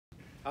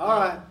All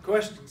right,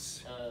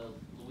 questions?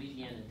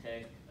 Louisiana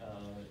Tech,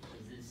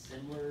 is this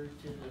similar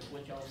to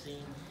what y'all seen?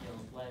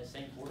 Last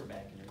same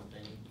quarterback and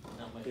everything.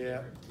 Not much Yeah,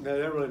 different. no,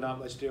 they're really not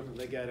much different.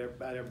 They got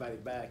everybody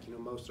back.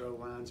 Most of their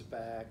O-line's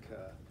back.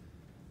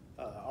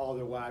 All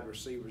their wide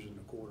receivers and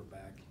the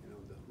quarterback.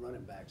 The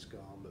running back's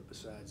gone, but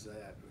besides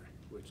that,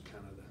 which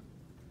kind of the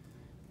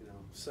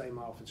same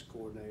offense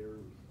coordinator.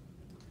 And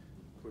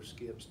of course,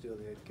 Skip's still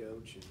the head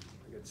coach, and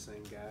they got the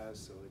same guys,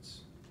 so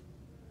it's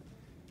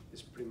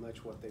pretty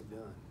much what they've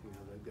done.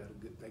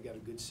 They got a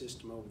good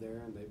system over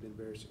there, and they've been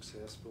very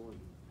successful, and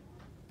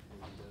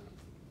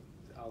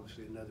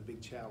obviously another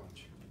big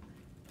challenge.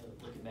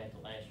 Looking back to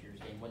last year's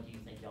game, what do you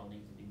think y'all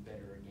need to do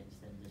better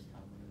against them this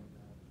time around?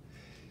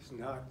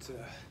 It's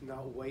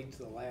not wait to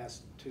the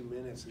last 2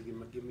 minutes and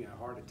give me a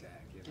heart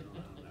attack. I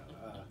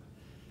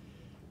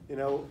don't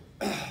know.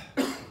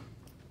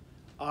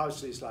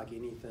 Obviously it's like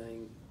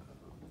anything.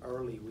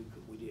 Early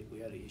we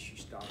had an issue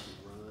stopping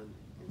the run,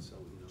 and so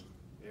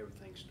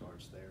everything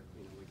starts there.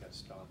 We got to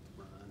stop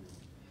the run,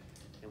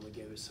 and we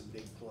gave us some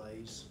big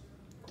plays.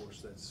 Of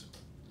course, that's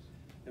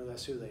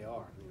who they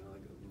are.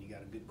 When you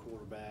got a good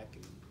quarterback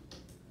and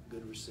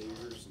good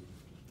receivers and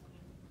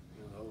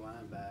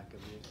O-line back.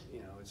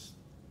 It's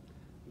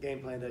the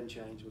game plan doesn't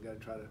change. We got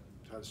to try to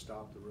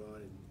stop the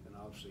run and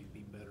obviously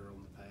be better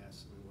on the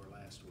pass than we were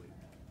last week.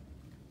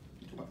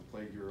 You talked about the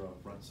play your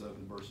front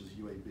seven versus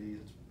UAB.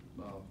 It's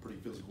pretty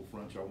physical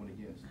front y'all went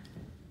against.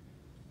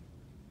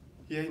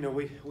 Yeah, I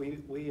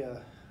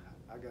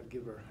got to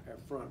give our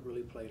front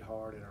really played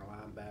hard, and our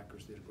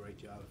linebackers did a great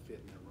job of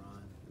fitting the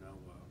run.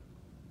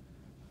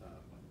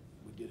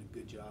 We did a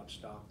good job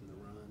stopping the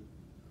run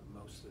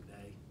most of the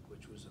day,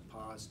 which was a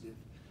positive.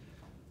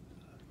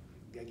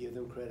 Got to give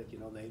them credit. They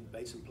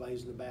made some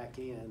plays in the back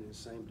end, and the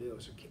same deal.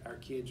 So our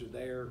kids are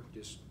there.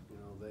 Just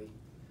they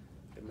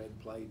made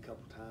a play a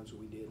couple times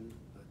we didn't,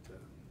 but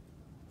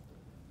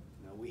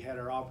we had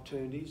our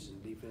opportunities,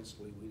 and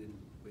defensively we didn't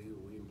play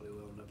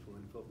well enough to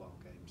win the football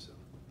game. So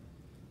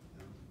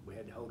we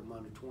had to hold them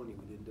under 20.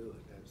 We didn't do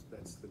it.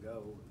 That's the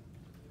goal.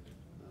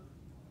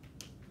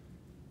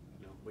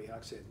 Like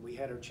I said, we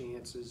had our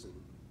chances, and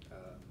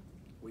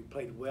we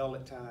played well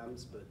at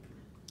times, but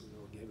we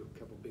gave up a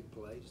couple big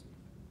plays.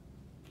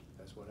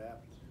 That's what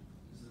happens.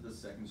 This is the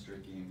second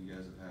straight game you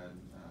guys have had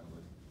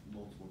with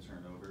multiple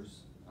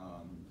turnovers.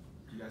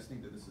 Do you guys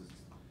think that this is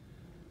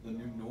the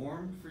new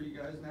norm for you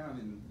guys now?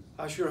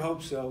 I sure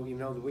hope so. We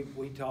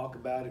talk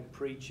about it,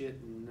 preach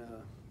it, and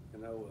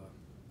it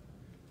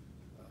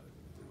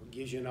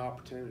gives you an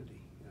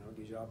opportunity. It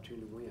gives you an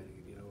opportunity to win.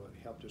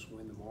 It helped us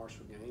win the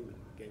Marshall game and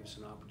gave us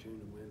an opportunity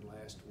to win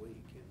last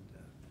week, and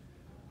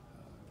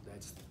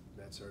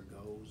that's our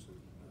goals. And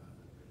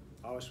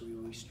obviously,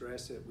 we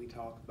stress it, we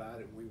talk about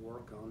it, we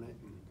work on it,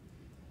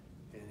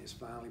 and it's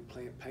finally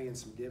paying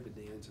some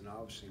dividends. And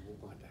obviously, we're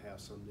going to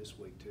have some this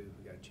week too.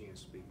 We got a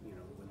chance to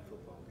win the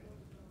football game.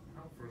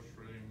 How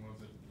frustrating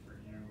was it for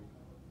you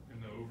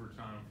in the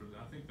overtime? I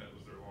think that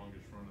was their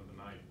longest run of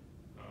the night.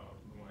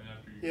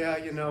 After you. Yeah,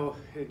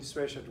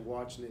 especially after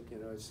watching it,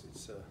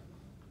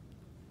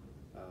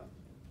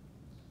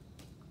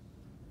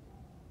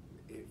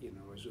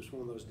 it's just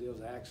one of those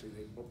deals. Actually,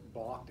 they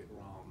blocked it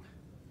wrong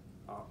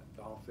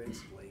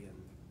offensively,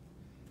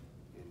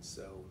 and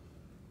so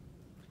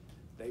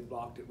they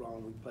blocked it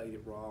wrong. We played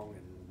it wrong,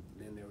 and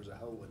then there was a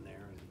hole in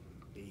there, and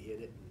he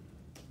hit it,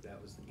 and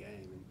that was the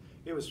game. And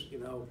it was,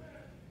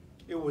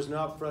 it was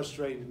not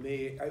frustrating to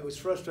me. It was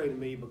frustrating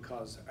to me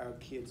because our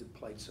kids had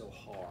played so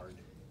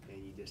hard,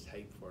 and you just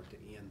hate for it to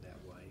end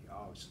that way.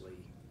 Obviously,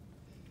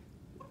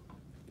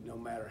 no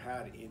matter how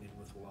it ended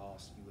with a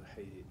loss, you would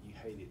hate it. You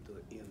hate it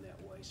to end that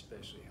way,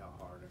 especially how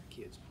hard our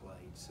kids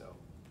played. So,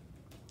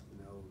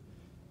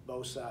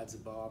 both sides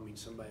of the ball.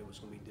 Somebody was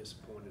going to be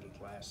disappointed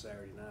at last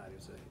Saturday night.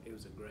 It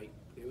was a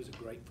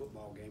great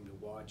football game to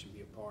watch and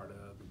be a part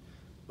of. And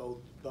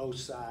both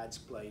sides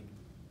played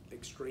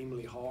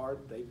extremely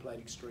hard. They played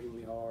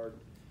extremely hard,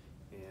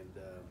 and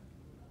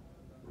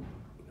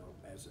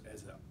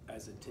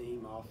as a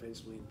team,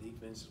 offensively and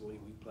defensively,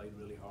 we played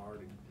really hard.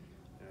 And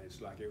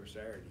it's like every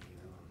Saturday,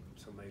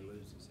 somebody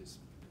loses. It's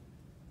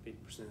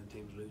 50% of the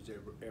teams lose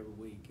every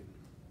week, and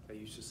they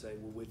used to say,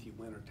 "Well, with you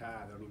win or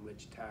tie, they don't even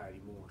let you tie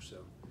anymore."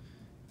 So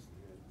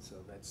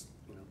that's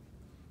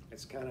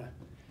it's kind of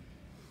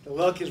the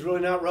luck has really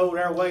not rolled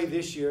our way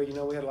this year.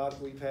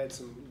 We've had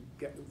some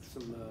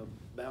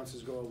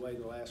bounces go away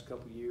the last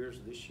couple of years.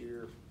 This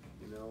year,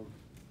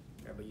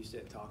 everybody used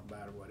to talk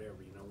about it or whatever.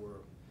 We're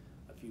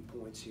a few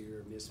points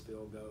here, missed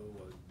field goal,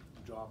 a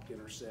dropped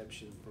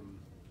interception from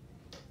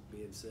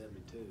being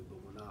 72, but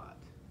we're not.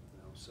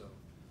 So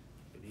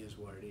it is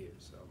what it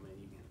is. So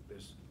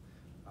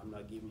I'm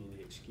not giving you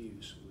the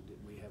excuse.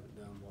 We haven't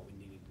done what we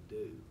needed to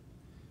do.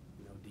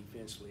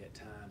 Defensively at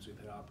times we've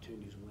had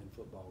opportunities to win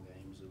football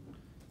games, and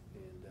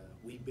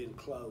we've been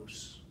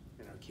close.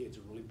 And our kids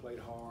have really played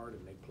hard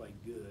and they played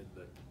good,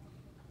 but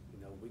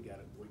we got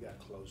to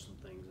close some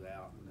things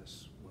out, and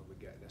that's what we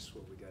got to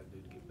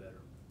do to get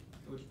better.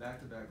 Coach,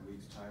 back-to-back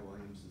weeks, Ty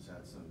Williams has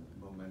had some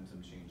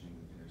momentum-changing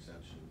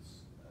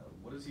interceptions.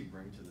 What does he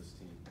bring to this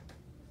team?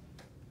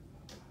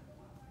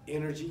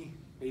 Energy,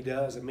 he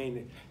does. I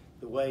mean,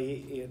 the way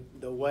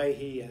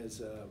he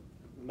has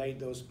made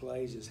those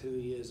plays is who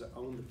he is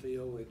on the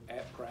field,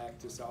 at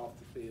practice, off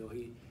the field.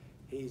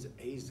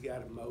 He's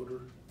got a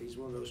motor. He's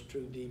one of those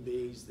true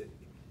DBs that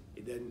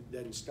he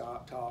doesn't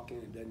stop talking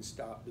and doesn't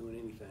stop doing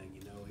anything.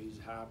 You know, he's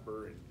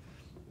hyper,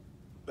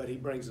 but he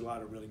brings a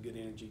lot of really good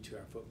energy to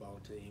our football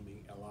team.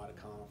 A lot of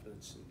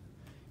confidence, and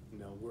you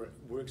know,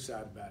 we're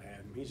excited about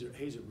having him.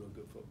 He's a real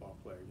good football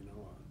player. You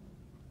know,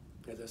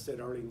 as I said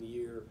early in the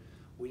year,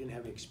 we didn't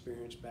have any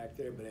experience back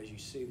there, but as you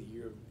see, the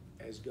year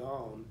has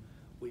gone,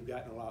 we've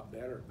gotten a lot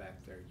better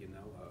back there. You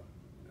know,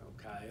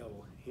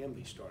 Kyle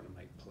Hemby's starting to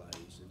make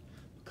plays, and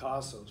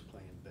Picasso's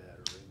playing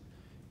better,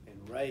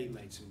 and Ray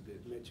Mitchell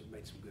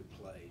made some good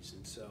plays,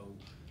 and so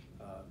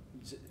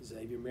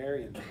Xavier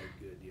Marion played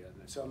good. Yeah,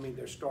 so I mean,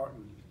 they're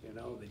starting. You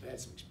know, they've had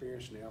some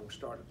experience now. We're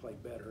starting to play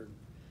better.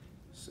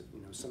 So,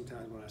 you know,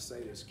 sometimes when I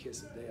say this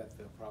kiss of death,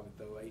 they'll probably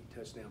throw 8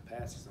 touchdown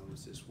passes on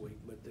us this week.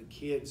 But the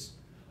kids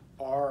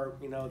are,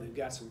 you know, they've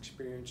got some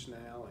experience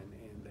now, and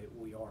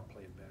we are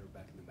playing better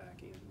back in the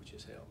back end, which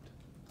has helped.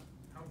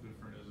 How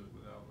different is it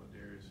without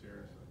Ladarius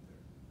Harris out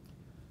there?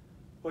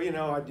 Well, you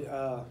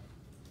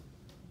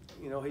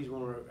know, he's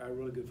one of our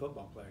really good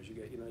football players. You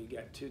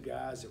got 2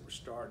 guys that were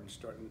starting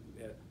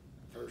at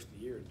first of the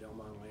year,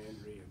 Delmon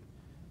Landry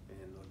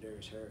and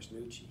Ladarius Harris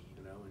Nucci.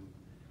 You know, and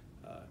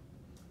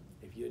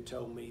if you had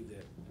told me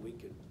that we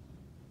could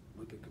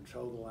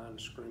control the line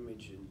of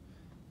scrimmage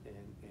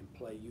and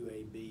play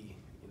UAB,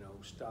 you know,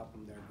 stop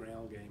them their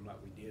ground game like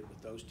we did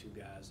with those 2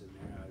 guys in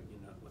there, you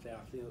know,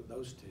 without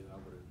those 2, I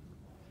would have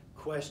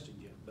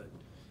questioned you. But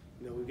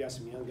you know, we've got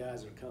some young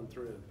guys that have come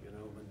through. You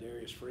know, when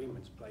Darius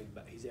Freeman's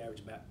he's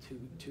averaged about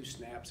two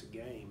snaps a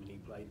game, and he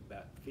played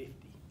about 50.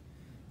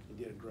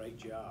 He did a great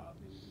job.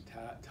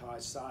 And Ty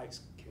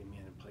Sykes came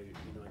in and played.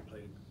 You know,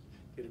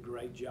 did a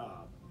great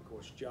job. Of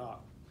course,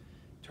 Jock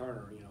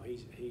Turner. You know,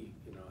 he's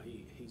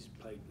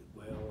played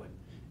well,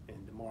 and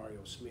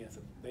DeMario Smith.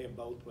 They have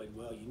both played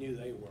well. You knew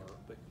they were,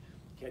 but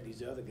you had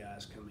these other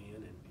guys come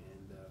in, and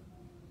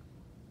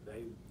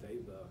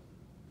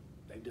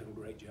they've done a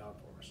great job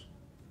for us.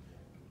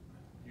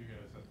 You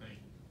guys, I think,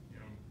 you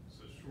know, it's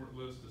a short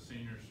list of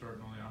seniors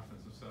starting on the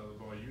offensive side of the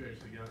ball. You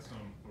actually got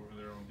some over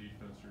there on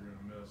defense you're going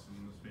to miss,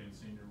 and this being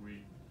senior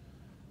week.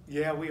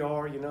 Yeah, we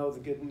are. You know, the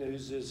good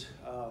news is,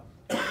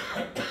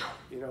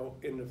 you know,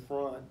 in the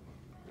front,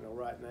 you know,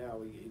 right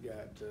now you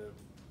got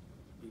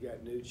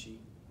Nucci,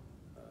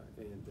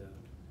 and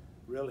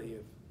really,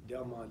 if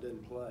Delmon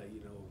doesn't play,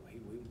 you know,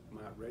 we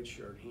might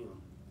redshirt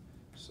him.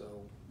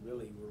 So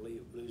really, we're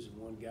losing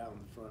one guy on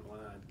the front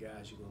line.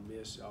 Guys, you're going to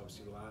miss,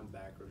 obviously,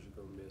 linebackers.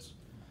 You're going to miss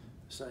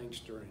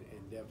Sangster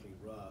and definitely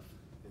Ruff,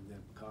 and then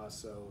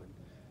Picasso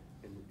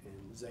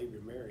and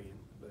Xavier Marion.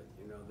 But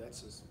you know,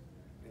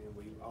 and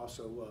we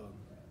also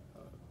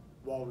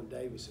Walden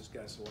Davis has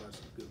got some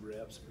good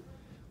reps. But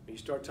when you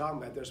start talking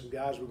about, there's some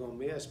guys we're going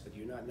to miss, but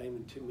you're not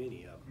naming too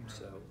many of them.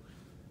 So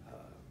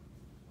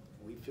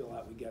we feel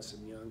like we got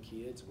some young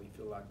kids, and we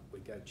feel like we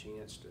got a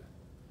chance to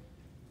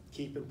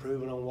keep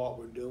improving on what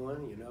we're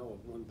doing. You know,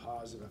 one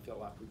positive, I felt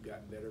like we've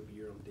gotten better every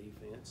year on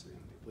defense, and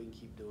if we can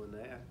keep doing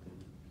that, then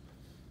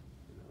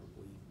you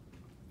know,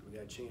 we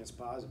got a chance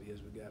positive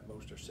because we got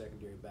most of our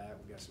secondary back.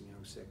 We got some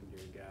young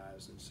secondary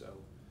guys, and so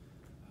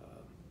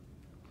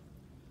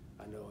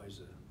I know as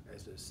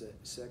a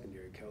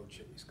secondary coach,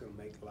 it's going to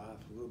make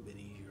life a little bit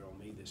easier on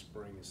me this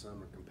spring and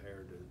summer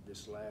compared to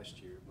this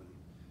last year when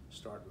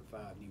starting with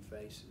 5 new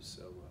faces.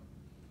 So.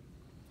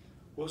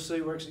 We'll see.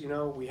 You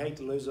know, we hate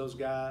to lose those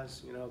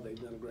guys. You know,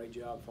 they've done a great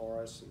job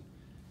for us,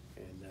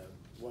 and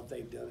what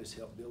they've done is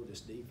help build this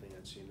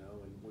defense. You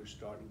know, and we're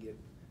starting to get,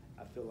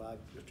 I feel like,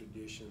 the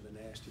tradition of the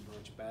Nasty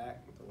Bunch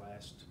back the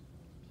last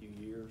few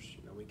years.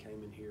 You know, we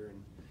came in here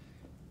and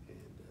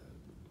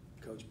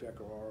Coach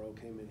Pecoraro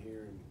came in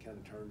here and kind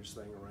of turned this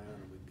thing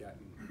around, and we've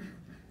gotten,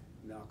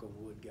 knock on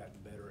wood,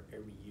 gotten better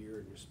every year,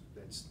 and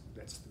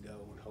that's the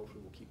goal, and hopefully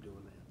we'll keep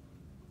doing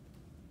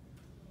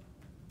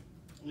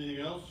that.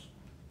 Anything else?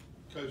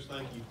 Coach,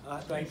 thank you.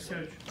 Thanks,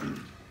 Coach.